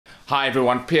Hi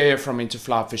everyone, Pierre here from Into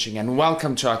Fly Fishing and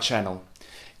welcome to our channel.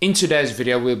 In today's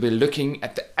video we'll be looking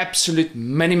at the absolute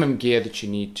minimum gear that you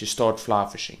need to start fly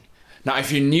fishing. Now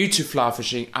if you're new to fly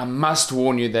fishing, I must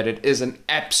warn you that it is an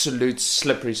absolute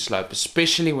slippery slope,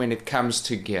 especially when it comes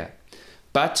to gear.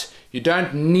 But you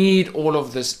don't need all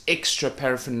of this extra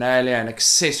paraphernalia and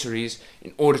accessories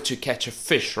in order to catch a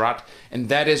fish, right? And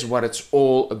that is what it's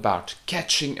all about,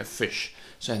 catching a fish.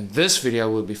 So in this video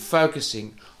we'll be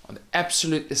focusing on the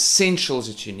absolute essentials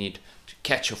that you need to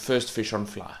catch your first fish on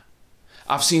fly.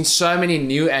 I've seen so many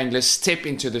new anglers step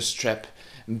into this trap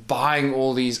and buying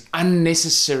all these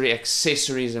unnecessary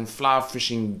accessories and fly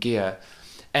fishing gear,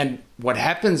 and what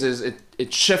happens is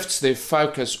it shifts their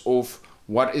focus off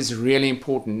what is really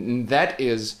important, and that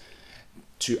is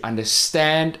to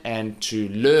understand and to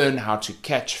learn how to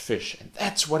catch fish. And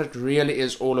that's what it really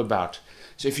is all about.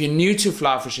 So if you're new to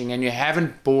fly fishing and you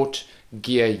haven't bought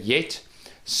gear yet,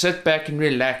 sit back and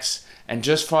relax and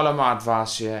just follow my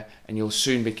advice here and you'll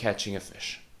soon be catching a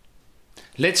fish.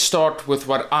 Let's start with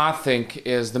what I think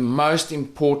is the most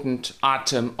important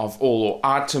item of all, or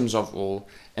items of all,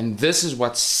 and this is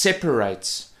what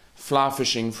separates fly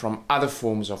fishing from other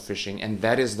forms of fishing, and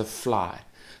that is the fly.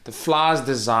 The fly is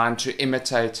designed to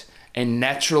imitate a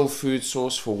natural food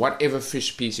source for whatever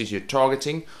fish species you're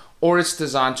targeting, or it's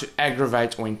designed to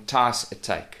aggravate or entice a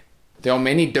take. There are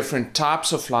many different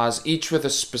types of flies, each with a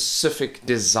specific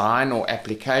design or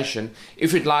application.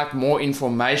 If you'd like more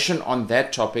information on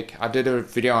that topic, I did a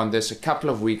video on this a couple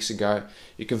of weeks ago.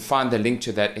 You can find the link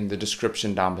to that in the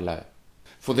description down below.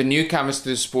 For the newcomers to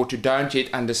the sport who don't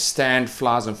yet understand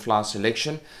flies and fly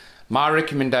selection, my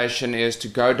recommendation is to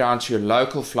go down to your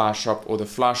local fly shop or the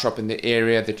fly shop in the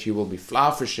area that you will be fly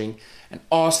fishing and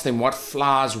ask them what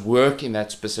flies work in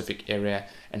that specific area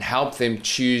and help them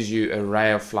choose you an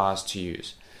array of flies to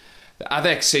use. The other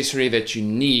accessory that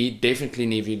you definitely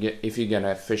need if you're going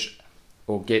to fish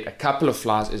or get a couple of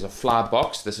flies, is a fly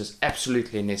box. This is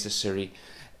absolutely necessary,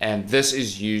 and this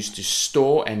is used to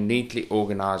store and neatly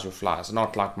organize your flies.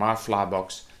 Not like my fly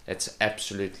box that's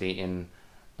absolutely in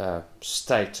a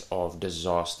state of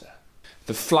disaster.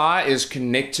 The fly is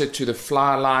connected to the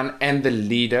fly line and the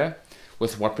leader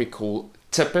with what we call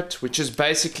Tippet, which is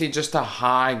basically just a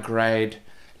high grade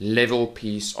level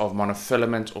piece of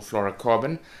monofilament or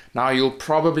fluorocarbon. Now you'll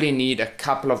probably need a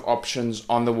couple of options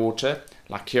on the water.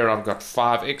 Like here I've got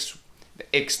 5x.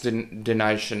 The X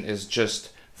denotation is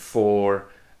just for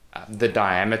the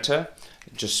diameter.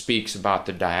 It just speaks about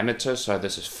the diameter. So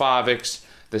this is 5x,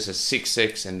 this is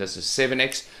 6x, and this is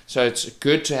 7x. So it's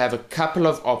good to have a couple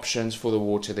of options for the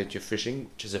water that you're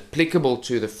fishing, which is applicable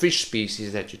to the fish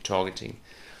species that you're targeting.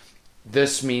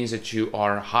 This means that you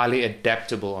are highly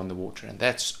adaptable on the water, and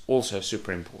that's also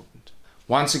super important.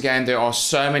 Once again, there are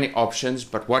so many options,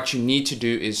 but what you need to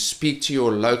do is speak to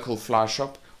your local fly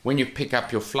shop when you pick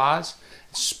up your flies.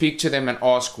 Speak to them and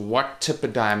ask what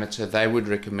Tippet diameter they would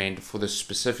recommend for the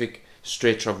specific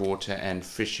stretch of water and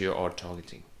fish you are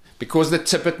targeting. Because the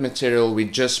Tippet material we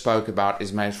just spoke about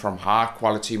is made from high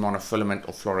quality monofilament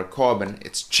or fluorocarbon,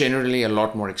 it's generally a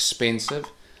lot more expensive.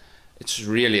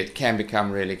 It can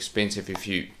become really expensive if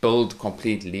you build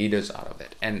complete leaders out of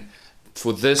it. And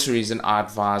for this reason, I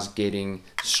advise getting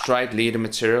straight leader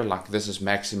material, like this is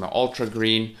Maxima Ultra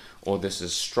Green, or this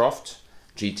is Stroft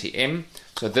GTM.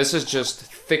 So this is just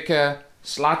thicker,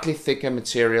 slightly thicker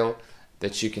material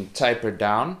that you can taper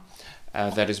down,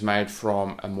 that is made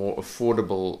from a more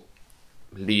affordable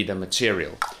leader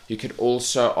material. You could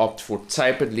also opt for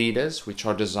tapered leaders, which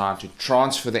are designed to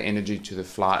transfer the energy to the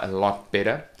fly a lot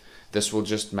better. This will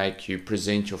just make you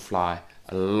present your fly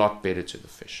a lot better to the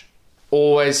fish.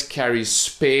 Always carry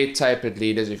spare tapered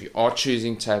leaders if you are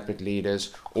choosing tapered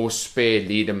leaders, or spare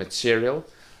leader material.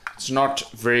 It's not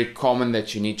very common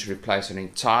that you need to replace an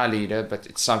entire leader, but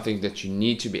it's something that you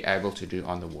need to be able to do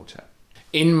on the water.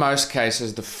 In most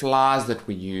cases, the flies that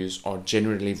we use are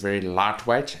generally very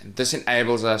lightweight, and this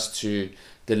enables us to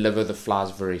deliver the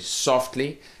flies very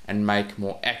softly and make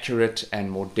more accurate and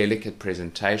more delicate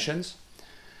presentations.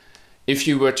 If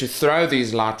you were to throw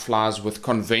these light flies with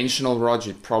conventional rods,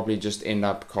 you'd probably just end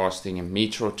up casting a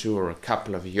meter or two or a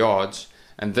couple of yards,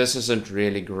 and this isn't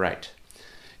really great.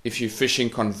 If you're fishing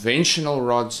conventional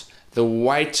rods, the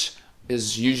weight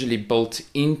is usually built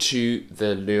into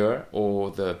the lure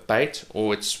or the bait,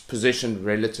 or it's positioned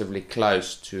relatively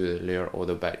close to the lure or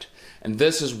the bait. And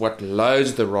this is what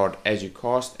loads the rod as you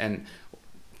cast, and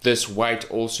this weight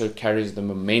also carries the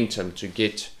momentum to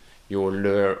get your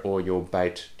lure or your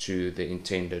bait to the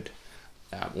intended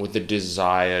or the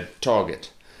desired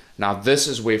target. Now this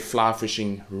is where fly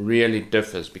fishing really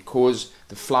differs, because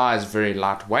the fly is very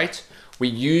lightweight. We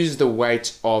use the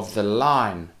weight of the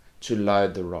line to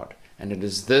load the rod. And it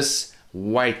is this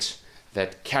weight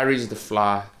that carries the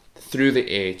fly through the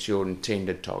air to your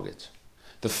intended target.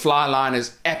 The fly line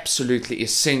is absolutely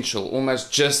essential,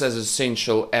 almost just as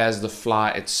essential as the fly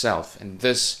itself. And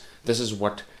this is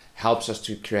what helps us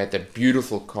to create that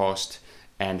beautiful cast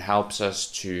and helps us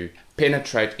to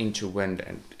penetrate into wind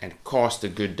and cast a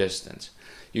good distance.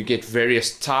 You get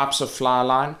various types of fly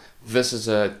line. This is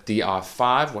a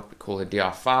DI5, what we call a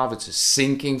DI5. It's a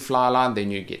sinking fly line.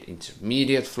 Then you get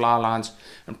intermediate fly lines.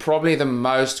 And probably the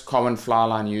most common fly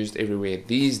line used everywhere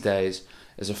these days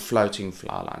is a floating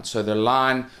fly line. So the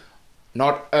line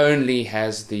not only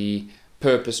has the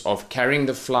purpose of carrying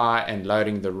the fly and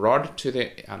loading the rod to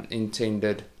the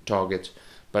intended target,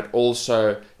 but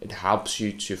also it helps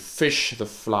you to fish the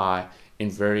fly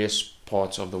in various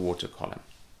parts of the water column.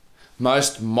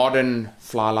 Most modern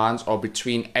fly lines are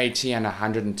between 80 and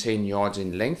 110 yards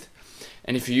in length,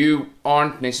 and if you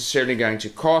aren't necessarily going to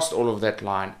cast all of that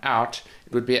line out,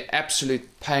 it would be an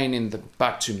absolute pain in the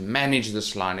butt to manage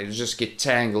this line. It would just get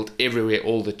tangled everywhere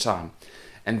all the time.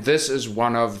 And this is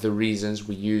one of the reasons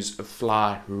we use a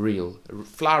fly reel. A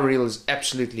fly reel is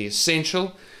absolutely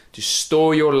essential to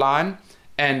store your line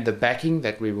and the backing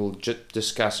that we will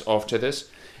discuss after this.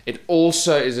 It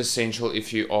also is essential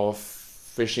if you are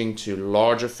fishing to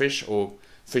larger fish or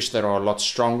fish that are a lot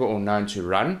stronger or known to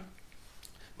run,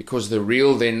 because the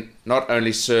reel then not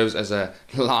only serves as a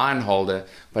line holder,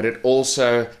 but it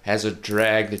also has a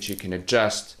drag that you can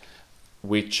adjust,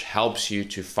 which helps you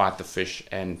to fight the fish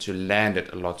and to land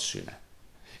it a lot sooner.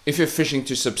 If you're fishing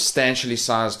to substantially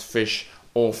sized fish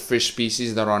or fish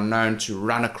species that are known to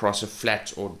run across a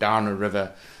flat or down a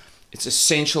river, it's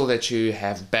essential that you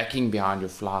have backing behind your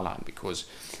fly line, because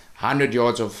 100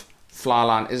 yards of fly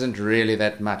line isn't really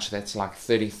that much. That's like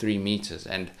 33 meters,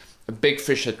 and a big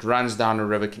fish that runs down a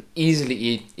river can easily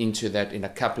eat into that in a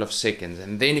couple of seconds.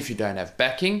 And then if you don't have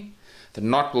backing, the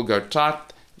knot will go tight,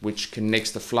 which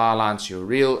connects the fly line to your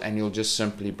reel, and you'll just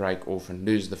simply break off and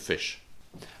lose the fish.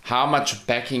 How much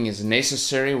backing is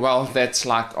necessary? Well, that's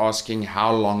like asking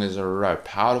how long is a rope?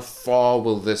 How far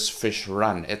will this fish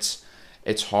run?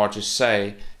 It's hard to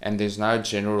say, and there's no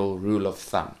general rule of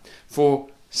thumb. For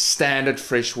standard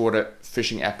freshwater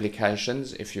fishing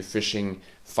applications, if you're fishing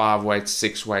 5 weights,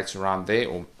 6 weights around there,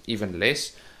 or even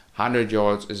less, 100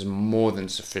 yards is more than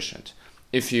sufficient.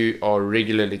 If you are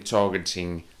regularly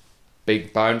targeting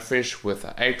big bonefish with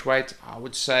an 8 weight, I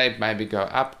would say maybe go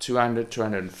up 200,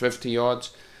 250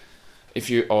 yards. If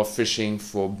you are fishing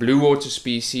for blue water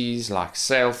species like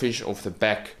sailfish off the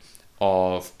back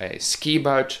of a ski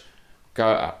boat, go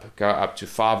up to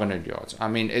 500 yards. I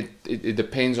mean, it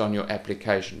depends on your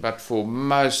application, but for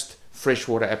most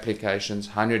freshwater applications,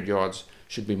 100 yards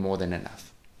should be more than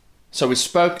enough. So we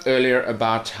spoke earlier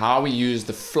about how we use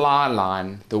the fly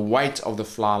line, the weight of the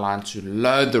fly line, to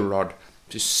load the rod,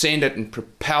 to send it and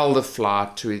propel the fly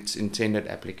to its intended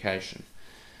application.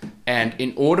 And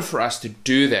in order for us to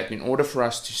do that, in order for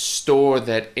us to store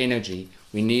that energy,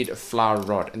 we need a fly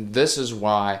rod. And this is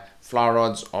why fly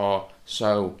rods are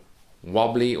so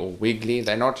wobbly or wiggly.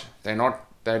 They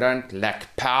don't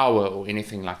lack power or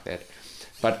anything like that.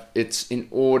 But it's in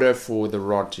order for the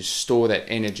rod to store that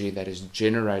energy that is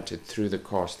generated through the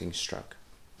casting stroke.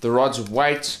 The rod's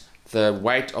weight, the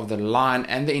weight of the line,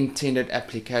 and the intended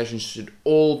application should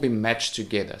all be matched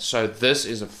together. So this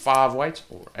is a 5 weight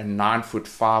or a 9-foot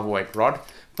 5 weight rod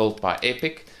built by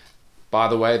Epic. By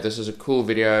the way, this is a cool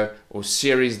video or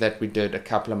series that we did a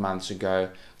couple of months ago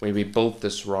where we built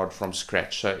this rod from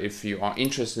scratch. So if you are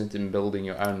interested in building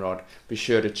your own rod, be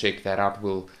sure to check that out.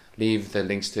 We'll leave the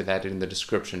links to that in the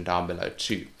description down below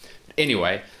too.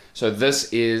 Anyway, so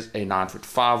this is a 9-foot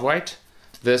 5 weight.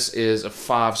 This is a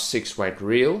 5/6 weight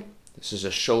reel. This is a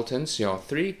Shilton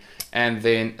CR3, and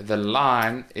then the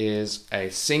line is a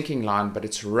sinking line, but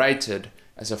it's rated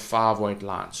as a 5 weight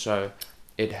line, so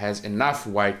it has enough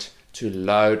weight to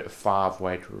load a 5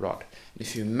 weight rod.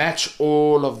 If you match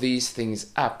all of these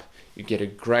things up, you get a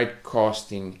great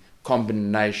casting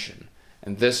combination,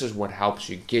 and this is what helps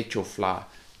you get your fly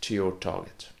to your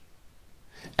target.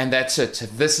 And that's it.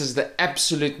 This is the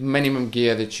absolute minimum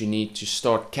gear that you need to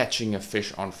start catching a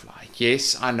fish on fly.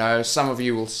 Yes, I know some of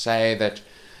you will say that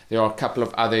there are a couple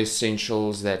of other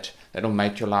essentials that'll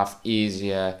make your life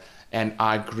easier, and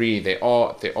I agree. There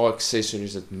are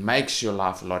accessories that makes your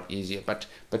life a lot easier. But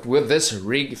with this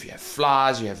rig, if you have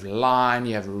flies, you have line,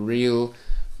 you have a reel,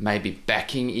 maybe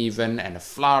backing even, and a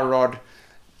fly rod,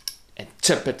 and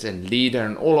tippet and leader,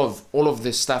 and all of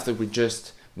this stuff that we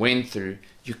just went through,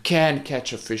 you can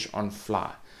catch a fish on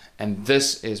fly, and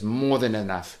this is more than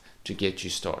enough to get you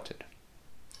started.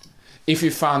 If you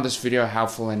found this video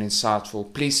helpful and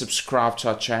insightful, please subscribe to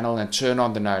our channel and turn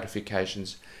on the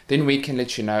notifications. Then we can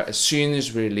let you know as soon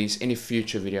as we release any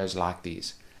future videos like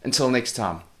these. Until next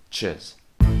time, cheers.